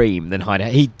extreme than Hyde.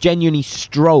 He genuinely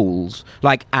strolls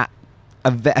at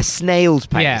a snail's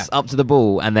pace up to the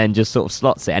ball and then just sort of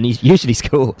slots it, and he usually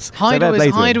scores.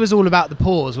 Hyde was all about the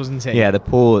pause, wasn't he? Yeah, the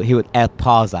pause. He would el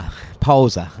pausa,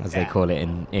 as they call it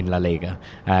in La Liga.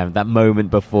 That moment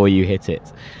before you hit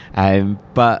it.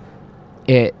 But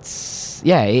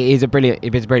he's a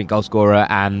brilliant goal scorer,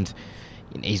 and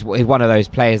he's one of those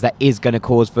players that is going to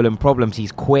cause Fulham problems.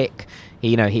 He's quick.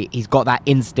 He's got that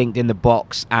instinct in the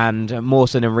box, and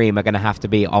Mawson and Ream are going to have to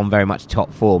be on very much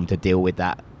top form to deal with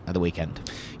that at the weekend.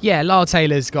 Yeah, Lyle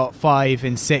Taylor's got 5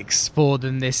 and 6 for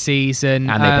them this season.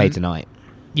 And they play tonight.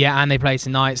 Yeah, and they play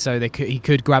tonight, so he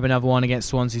could grab another one against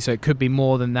Swansea, so it could be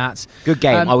more than that. Good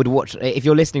game. I would watch. If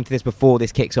you're listening to this before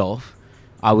this kicks off,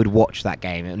 I would watch that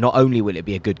game. Not only will it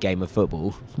be a good game of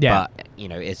football, but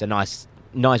it's a nice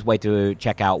way to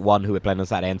check out, one, who we're playing on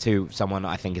Saturday, and two, someone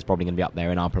I think is probably going to be up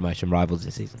there in our promotion rivals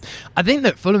this season. I think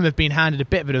that Fulham have been handed a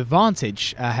bit of an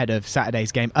advantage ahead of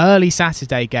Saturday's game, early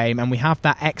Saturday game, and we have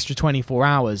that extra 24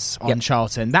 hours on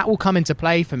Charlton. That will come into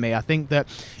play for me. I think that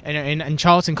and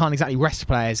Charlton can't exactly rest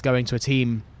players going to a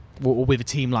team with a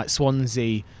team like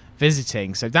Swansea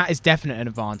visiting, so that is definitely an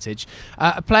advantage.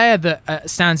 A player that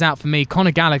stands out for me,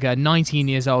 Conor Gallagher, 19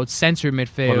 years old, centre of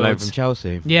midfield. On loan from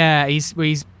Chelsea. Yeah, he's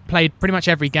played pretty much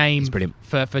every game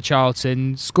for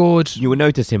Charlton. Scored. You will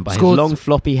notice him by his long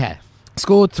floppy hair.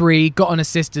 Scored 3, got an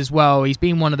assist as well. He's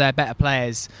been one of their better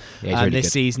players really this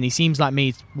good season. He seems like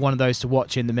me, one of those to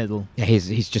watch in the middle. Yeah,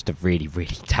 he's just a really,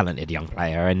 really talented young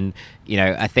player. And,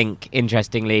 I think,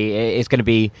 interestingly, it's going to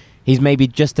be... He's maybe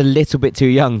just a little bit too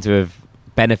young to have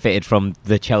benefited from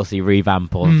the Chelsea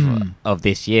revamp of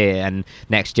this year. And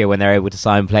next year, when they're able to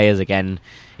sign players again,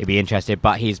 it'd be interesting.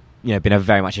 But he's been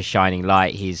very much a shining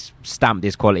light. He's stamped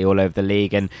his quality all over the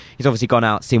league, and he's obviously gone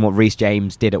out, seen what Reece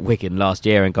James did at Wigan last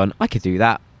year, and gone, I could do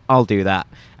that. I'll do that.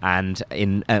 And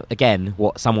in again,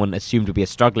 what someone assumed would be a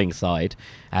struggling side,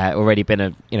 already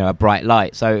been a bright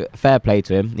light. So fair play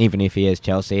to him, even if he is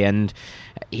Chelsea, and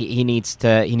he needs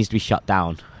to be shut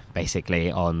down. Basically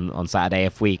on Saturday,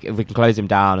 if we can close him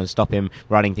down and stop him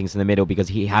running things in the middle, because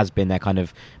he has been their kind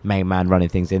of main man running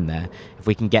things in there. If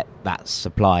we can get that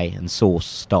supply and source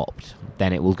stopped,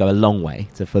 then it will go a long way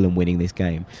to Fulham winning this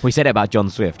game. We said it about John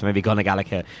Swift. Maybe Conor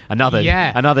Gallagher,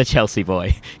 another Chelsea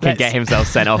boy, can get himself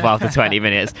sent off after 20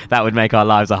 minutes. That would make our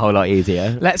lives a whole lot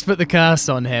easier. Let's put the curse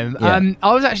on him. Yeah.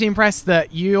 I was actually impressed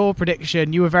that you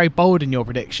were very bold in your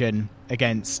prediction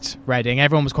against Reading.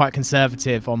 Everyone was quite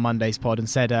conservative on Monday's pod and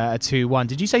said a 2-1.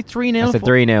 Did you say 3-0? I said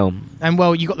 3-0. And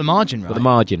well, you got the margin right. Got the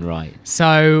margin right.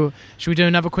 So, should we do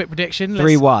another quick prediction?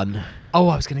 3-1. Oh,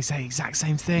 I was going to say the exact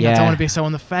same thing. Yeah. I don't want to be so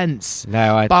on the fence.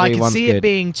 No, but I can 3-1's see good. it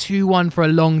being 2-1 for a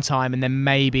long time and then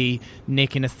maybe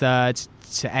nicking a third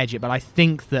to edge it. But I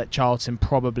think that Charlton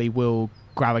probably will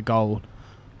grab a goal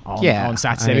on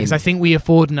Saturday, because I think we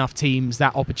afford enough teams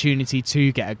that opportunity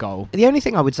to get a goal. The only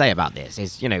thing I would say about this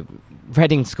is,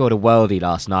 Reading scored a worldie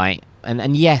last night,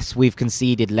 and yes, we've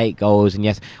conceded late goals, and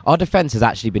yes, our defence has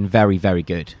actually been very, very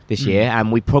good this year,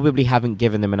 and we probably haven't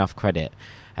given them enough credit.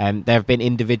 There have been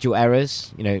individual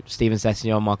errors, Steven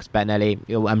Sessegnon, Marcus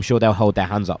Bettinelli. I'm sure they'll hold their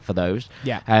hands up for those.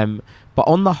 Yeah. But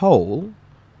on the whole,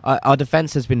 our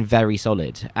defence has been very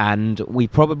solid, and we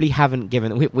probably haven't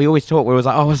given... We always talk, we always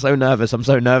like, I'm so nervous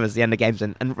at the end of games,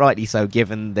 and rightly so,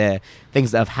 given the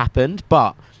things that have happened.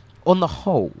 But on the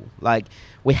whole,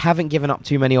 we haven't given up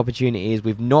too many opportunities.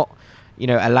 We've not,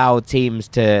 allowed teams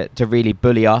to really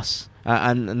bully us.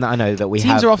 And I know that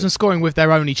teams are often scoring with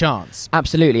their only chance.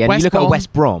 Absolutely, and you look at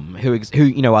West Brom, who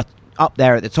are up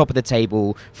there at the top of the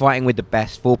table, fighting with the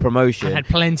best for promotion. And had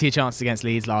plenty of chances against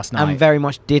Leeds last night. And very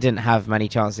much didn't have many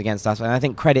chances against us. And I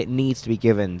think credit needs to be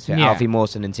given to Alfie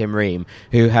Mawson and Tim Ream,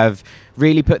 who have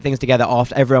really put things together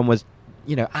after everyone was,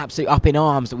 absolutely up in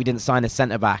arms that we didn't sign a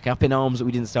centre-back, up in arms that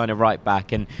we didn't sign a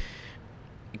right-back. And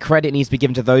credit needs to be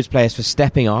given to those players for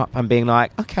stepping up and being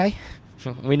like, okay,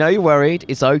 we know you're worried,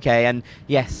 it's okay. And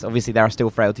yes, obviously there are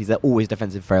still frailties. There are always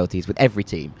defensive frailties with every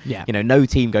team. Yeah. No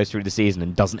team goes through the season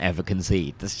and doesn't ever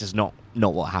concede. That's just not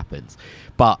what happens.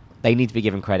 But they need to be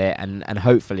given credit, and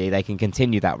hopefully they can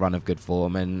continue that run of good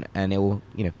form, and it will,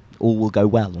 all will go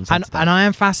well on Saturday. And I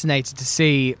am fascinated to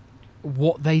see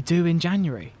what they do in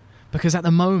January, because at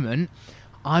the moment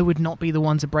I would not be the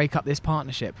one to break up this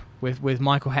partnership with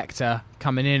Michael Hector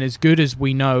coming in, as good as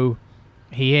we know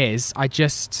he is. I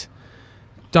just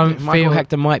don't feel... Michael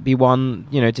Hector might be one,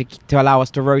 to allow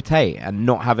us to rotate and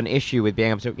not have an issue with being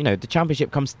able to... the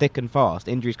Championship comes thick and fast.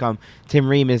 Injuries come. Tim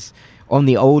Ream is on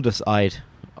the older side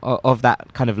of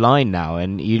that kind of line now,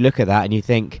 and you look at that and you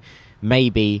think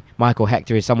maybe Michael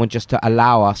Hector is someone just to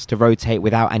allow us to rotate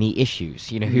without any issues,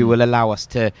 who will allow us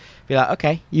to be like,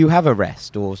 okay, you have a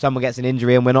rest, or someone gets an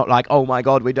injury and we're not like, oh my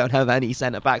God, we don't have any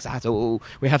centre-backs at all.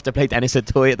 We have to play Dennis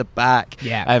Atoy at the back.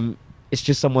 Yeah. It's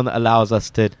just someone that allows us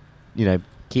to,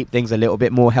 keep things a little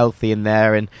bit more healthy in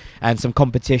there, and some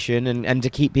competition, and to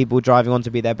keep people driving on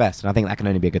to be their best. And I think that can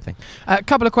only be a good thing. A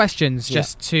couple of questions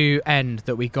just to end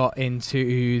that we got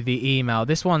into the email.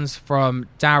 This one's from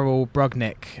Daryl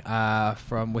Brugnick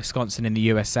from Wisconsin in the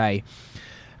USA.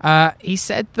 He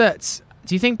said that,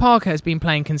 do you think Parker has been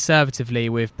playing conservatively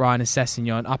with Brian and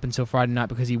Sessegnon up until Friday night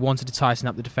because he wanted to tighten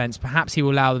up the defence? Perhaps he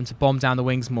will allow them to bomb down the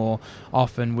wings more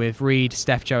often, with Reed,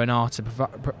 Steph Joe and Arter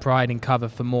providing cover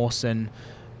for Mawson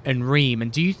and Ream.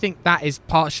 And do you think that is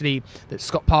partially that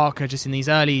Scott Parker just in these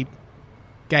early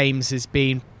games has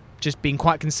been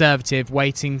quite conservative,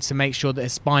 waiting to make sure that the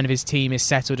spine of his team is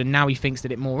settled, and now he thinks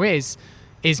that it more is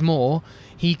more,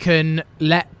 he can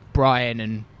let Brian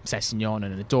and Sessegnon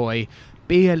and Adoy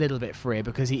be a little bit freer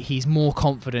because he's more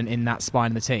confident in that spine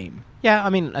of the team? Yeah,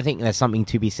 I mean, I think there's something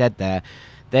to be said there.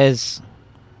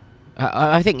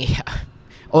 I think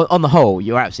on the whole,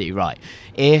 you're absolutely right.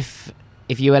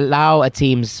 If you allow a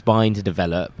team's spine to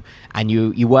develop and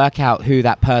you work out who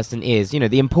that person is,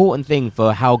 the important thing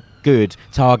for how good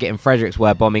Targett and Fredericks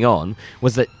were bombing on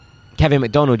was that Kevin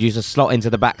McDonald used to slot into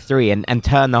the back three and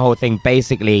turn the whole thing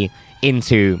basically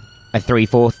into a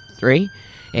 3-4-3.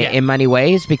 in many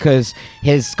ways, because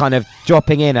his kind of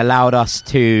dropping in allowed us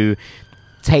to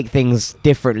take things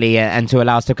differently and to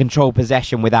allow us to control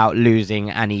possession without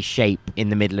losing any shape in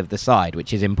the middle of the side,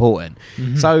 which is important.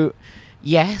 So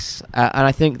yes, and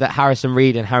I think that Harrison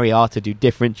Reed and Harry Arter do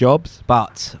different jobs,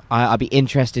 but I'd be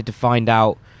interested to find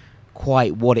out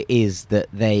quite what it is that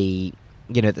they,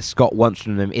 that Scott wants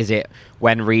from them. Is it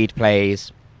when Reed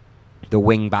plays, the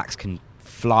wing backs can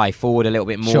fly forward a little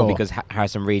bit more because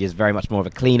Harrison Reed is very much more of a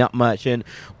clean-up merchant,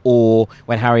 or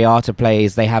when Harry Arter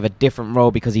plays, they have a different role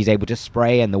because he's able to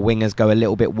spray and the wingers go a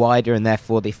little bit wider and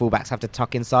therefore the fullbacks have to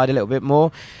tuck inside a little bit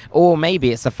more. Or maybe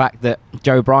it's the fact that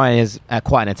Joe Bryan is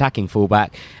quite an attacking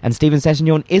fullback and Steven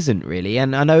Sessegnon isn't really.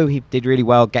 And I know he did really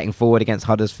well getting forward against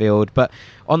Huddersfield, but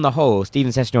on the whole,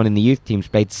 Steven Sessegnon in the youth teams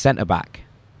played centre-back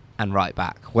and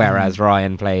right-back, whereas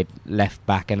Ryan played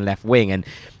left-back and left wing. And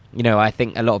I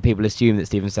think a lot of people assume that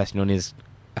Steven Sessegnon is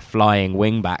a flying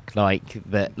wing back like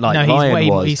Ryan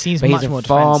was. He seems but much he's more a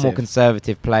far defensive. more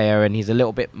conservative player, and he's a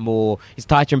little bit more. He's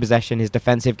tighter in possession. His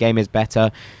defensive game is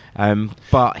better,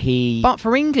 but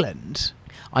for England,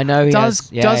 I know he does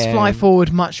has, fly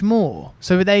forward much more.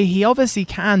 So he obviously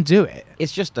can do it.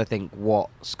 It's just, I think, what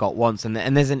Scott wants, and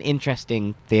there's an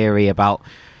interesting theory about.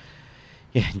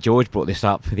 Yeah, George brought this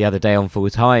up the other day on Full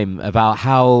Time about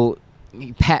how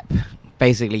Pep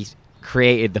basically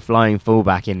created the flying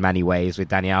fullback in many ways with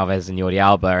Dani Alves and Jordi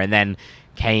Alba, and then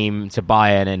came to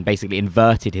Bayern and basically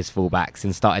inverted his fullbacks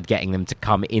and started getting them to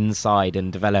come inside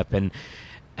and develop. And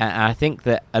I think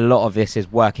that a lot of this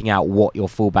is working out what your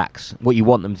fullbacks, what you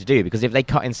want them to do, because if they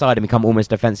cut inside and become almost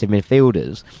defensive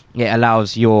midfielders, it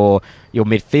allows your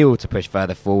midfield to push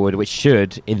further forward, which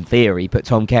should, in theory, put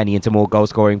Tom Cairney into more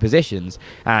goal-scoring positions.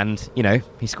 And,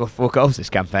 he scored 4 goals this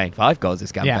campaign, 5 goals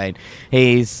this campaign. Yeah.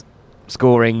 He's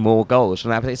scoring more goals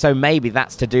from that. So maybe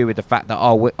that's to do with the fact that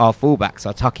our fullbacks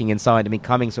are tucking inside and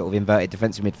becoming sort of inverted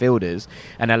defensive midfielders,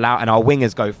 and our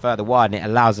wingers go further wide, and it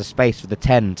allows a space for the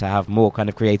 10 to have more kind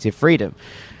of creative freedom.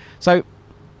 So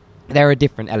there are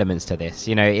different elements to this.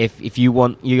 If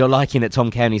you're liking that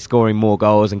Tom Cairney's scoring more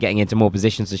goals and getting into more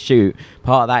positions to shoot,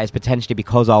 part of that is potentially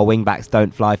because our wing backs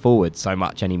don't fly forward so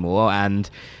much anymore. And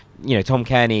Tom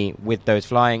Cairney with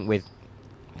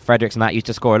Fredericks and that used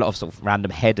to score a lot of sort of random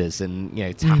headers and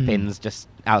tap-ins just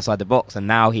outside the box, and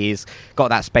now he's got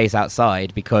that space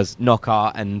outside because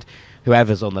Knockaert and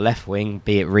whoever's on the left wing,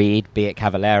 be it Reed, be it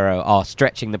Cavallero, are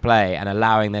stretching the play and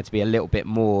allowing there to be a little bit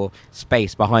more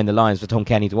space behind the lines for Tom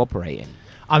Cairney to operate in.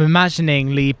 I'm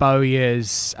imagining Lee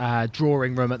Bowyer's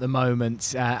drawing room at the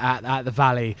moment at the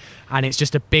Valley, and it's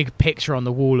just a big picture on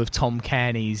the wall of Tom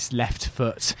Cairney's left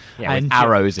foot. Yeah, and with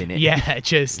arrows in it. Yeah,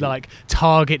 just like,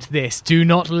 target this. Do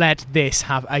not let this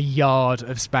have a yard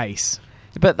of space.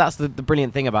 But that's the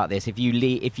brilliant thing about this. If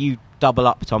you double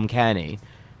up Tom Cairney,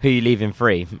 who are you leaving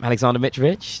free? Alexander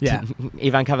Mitrovic? Yeah.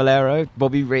 Ivan Cavallero?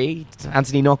 Bobby Reed?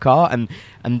 Anthony Knockaert?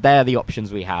 And they're the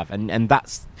options we have. And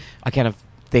that's, I kind of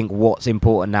think, what's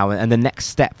important now, and the next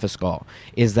step for Scott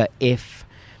is that if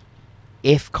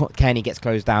Cairney gets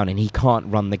closed down and he can't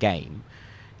run the game,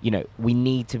 we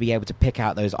need to be able to pick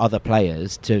out those other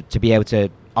players to be able to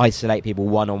isolate people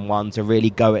one-on-one, to really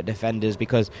go at defenders,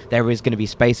 because there is going to be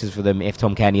spaces for them if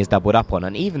Tom Cairney is doubled up on.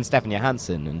 And even Stefan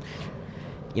Johansson,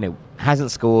 and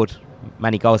hasn't scored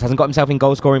many goals, hasn't got himself in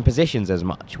goal-scoring positions as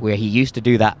much, where he used to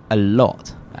do that a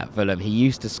lot at Fulham. He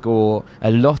used to score a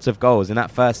lot of goals in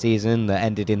that first season that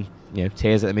ended in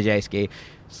tears at the Majestic.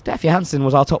 Steph Johansson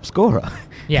was our top scorer.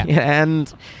 Yeah.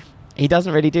 And he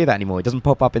doesn't really do that anymore. He doesn't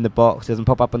pop up in the box, doesn't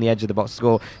pop up on the edge of the box to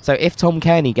score. So if Tom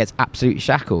Cairney gets absolutely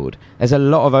shackled, there's a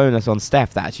lot of onus on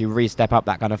Steph to actually re-step up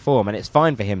that kind of form, and it's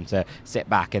fine for him to sit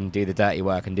back and do the dirty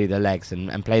work and do the legs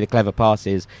and play the clever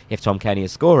passes if Tom Cairney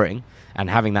is scoring and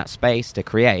having that space to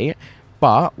create.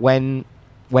 But when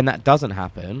that doesn't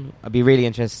happen, I'd be really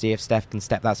interested to see if Steph can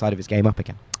step that side of his game up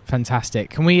again. Fantastic.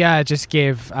 Can we just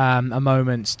give a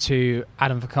moment to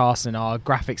Adam Carson, our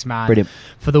graphics man, Brilliant,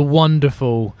 for the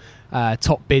wonderful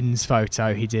top bins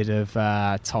photo he did of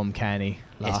Tom Cairney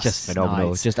last It's just phenomenal.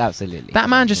 night. Just absolutely. That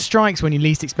man just strikes when you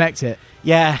least expect it.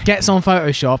 Yeah. Gets on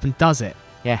Photoshop and does it.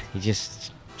 Yeah, he's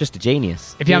just a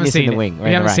genius. If you haven't seen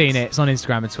it, it's on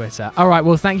Instagram and Twitter. All right,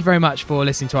 well, thank you very much for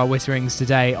listening to our Witterings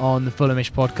today on the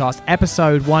Fulhamish podcast,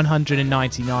 episode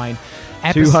 199.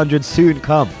 200 soon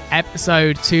come.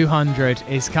 Episode 200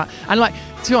 is cut. And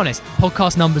to be honest,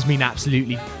 podcast numbers mean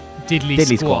absolutely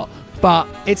diddly squat. But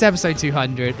it's episode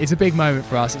 200. It's a big moment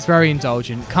for us. It's very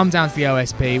indulgent. Come down to the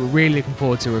OSP. We're really looking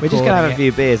forward to recording. We're just going to have a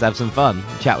few beers, have some fun,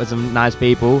 chat with some nice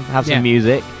people, have some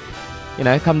music.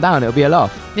 Come down. It'll be a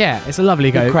laugh. Yeah, it's a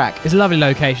lovely crack. It's a lovely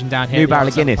location down here. New barrel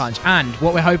of Guinness. Punch. And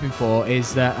what we're hoping for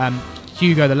is that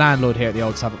Hugo, the landlord here at the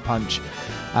Old Southwark Punch,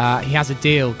 he has a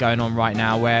deal going on right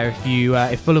now where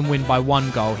if Fulham win by 1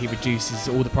 goal, he reduces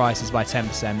all the prices by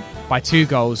 10%. By 2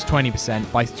 goals,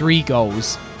 20%. By 3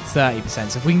 goals, 30%.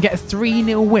 So if we can get a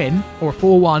 3-0 win or a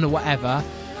 4-1 or whatever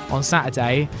on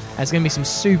Saturday, there's going to be some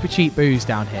super cheap booze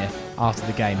down here after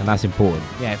the game. And that's important.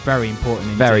 Yeah, very important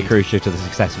indeed. Very crucial to the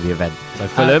success of the event. So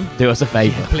Fulham, do us a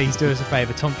favour. Yeah, please do us a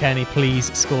favour. Tom Kenny,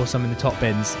 please score some in the top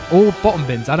bins. Or bottom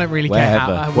bins. I don't really care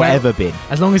how. Whatever bin.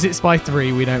 As long as it's by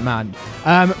 3, we don't mind.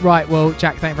 Right, well,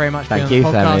 Jack, thank you very much for being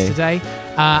on the podcast today.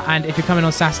 And if you're coming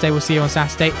on Saturday, we'll see you on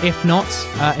Saturday. If not,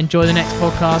 enjoy the next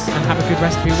podcast and have a good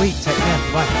rest of your week. Take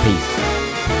care. Bye. Peace.